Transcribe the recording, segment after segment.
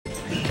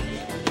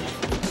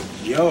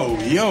Yo.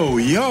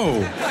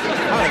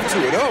 I have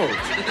two of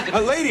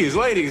those.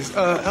 Ladies,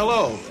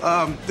 hello.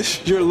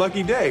 This is your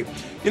lucky day.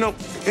 You know,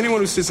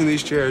 anyone who sits in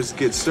these chairs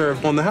gets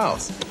served on the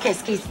house.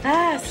 Qu'est-ce qui se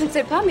passe? Je ne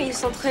sais pas, mais ils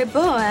sont très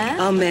beaux, hein?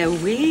 Oh, mais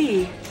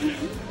oui.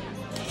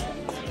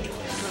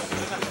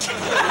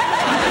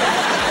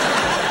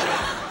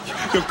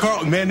 Yo,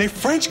 Carlton, man, they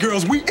French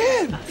girls. We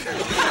in.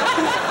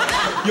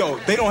 Yo,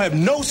 they don't have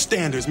no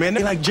standards, man.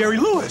 They like Jerry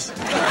Lewis.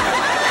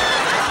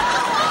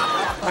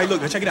 All right,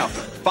 look, now check it out.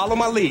 Follow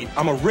my lead.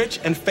 I'm a rich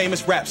and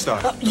famous rap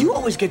star. You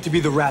always get to be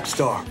the rap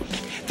star.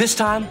 This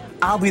time,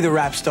 I'll be the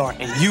rap star,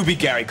 and you be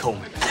Gary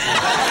Coleman.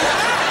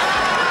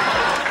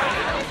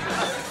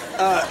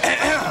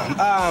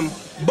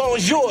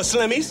 Bonjour,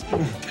 Slimmies.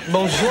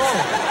 Bonjour.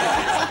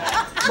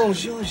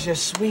 Bonjour, je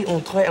suis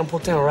un très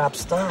important rap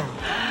star.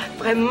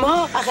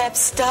 Vraiment, un rap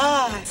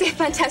star. C'est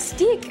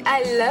fantastique.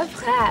 I love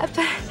rap.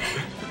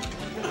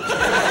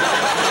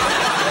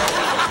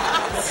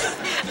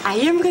 I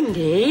am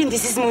Renee, and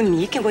this is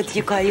Monique, and what do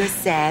you call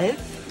yourself?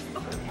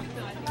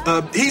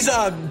 He's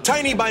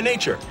tiny by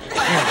nature.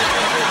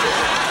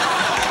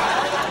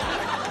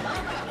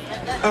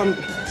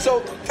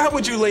 So how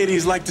would you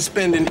ladies like to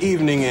spend an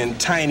evening in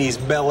Tiny's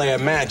Bel-Air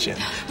mansion?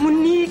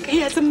 Monique, he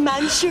has a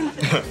mansion.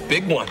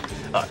 Big one.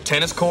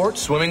 Tennis court,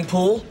 swimming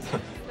pool.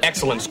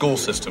 Excellent school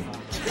system.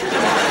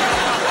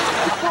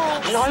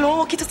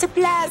 Non, quitte cette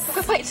place.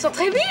 Pourquoi pas? Ils sont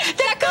très riches.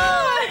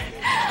 D'accord.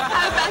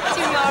 How about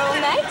tomorrow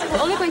night?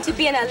 We're only going to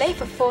be in LA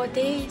for 4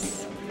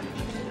 days.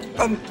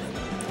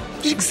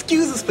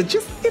 Excuse us, but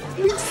just if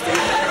we say...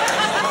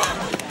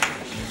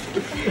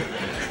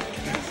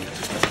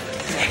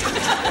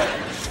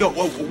 Yo,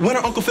 when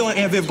are Uncle Phil and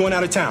Aunt Viv going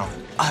out of town?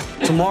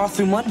 Tomorrow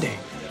through Monday.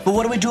 But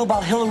what do we do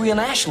about Hillary and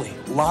Ashley?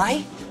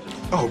 Lie?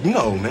 Oh,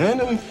 no,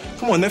 man. I mean,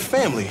 come on, they're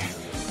family.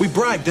 We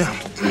bribed them.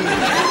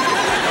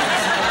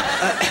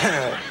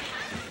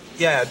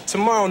 Yeah,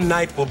 tomorrow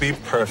night will be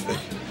perfect.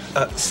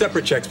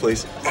 Separate checks,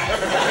 please.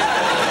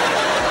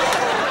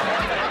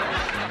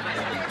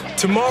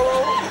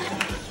 Tomorrow,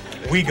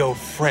 we go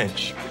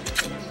French.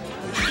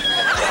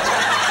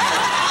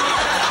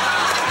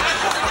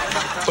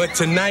 But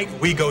tonight,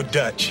 we go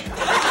Dutch.